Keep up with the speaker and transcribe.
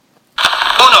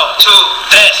two,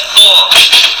 that's four.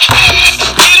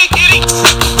 Get it, get it.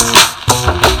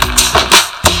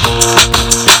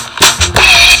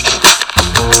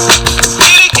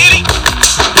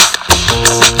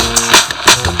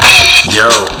 Yo,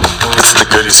 it's the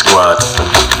Goody Squad.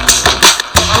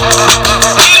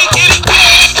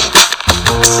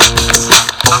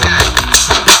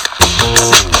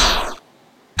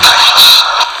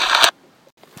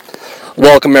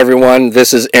 Welcome everyone,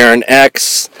 this is Erin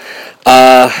X.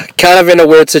 Kind of in a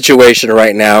weird situation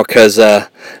right now because I'm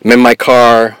in my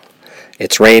car,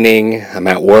 it's raining, I'm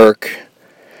at work,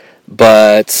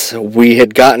 but we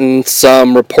had gotten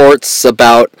some reports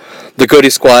about the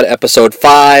Goody Squad episode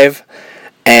 5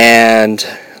 and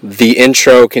the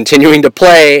intro continuing to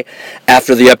play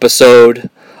after the episode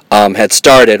had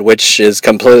started, which is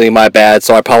completely my bad,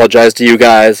 so I apologize to you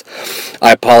guys.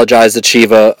 I apologize to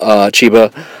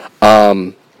Chiba.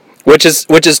 Which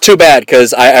is too bad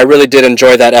because I really did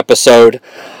enjoy that episode.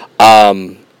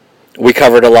 We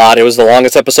covered a lot. It was the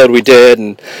longest episode we did,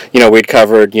 and we'd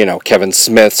covered Kevin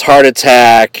Smith's heart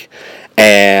attack,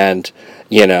 and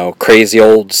crazy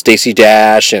old Stacey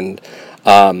Dash, and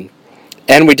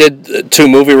we did 2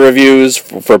 movie reviews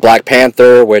for Black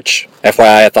Panther, which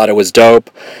FYI I thought it was dope,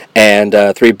 and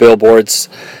 3 billboards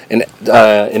in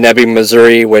Ebbing,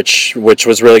 Missouri, which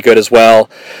was really good as well.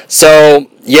 So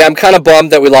yeah, I'm kind of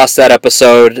bummed that we lost that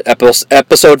episode.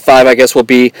 Episode 5, I guess, will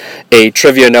be a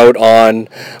trivia note on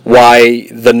why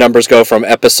the numbers go from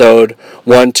episode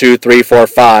 1, 2, 3, 4,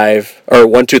 5, or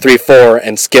 1, 2, 3, 4,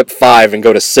 and skip 5 and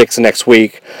go to 6 next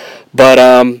week. But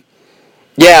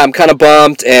yeah, I'm kind of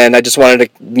bummed, and I just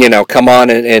wanted to come on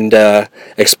and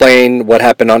explain what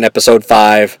happened on episode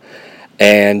 5.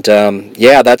 And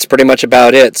yeah, that's pretty much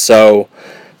about it. So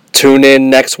tune in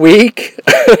next week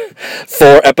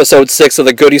for episode 6 of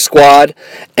the Goody Squad,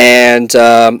 and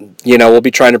we'll be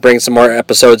trying to bring some more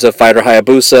episodes of Fighter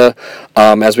Hayabusa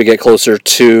as we get closer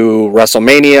to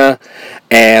WrestleMania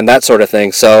and that sort of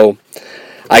thing. So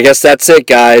I guess that's it,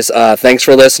 guys. Thanks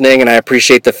for listening, and I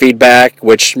appreciate the feedback,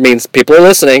 which means people are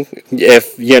listening.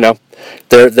 If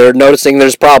they're noticing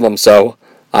there's problems, so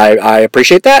I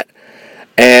appreciate that.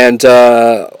 And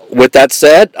with that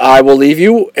said, I will leave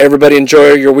you. Everybody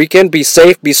enjoy your weekend. Be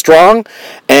safe, be strong,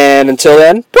 and until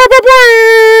then, blah, blah,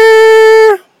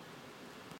 blah.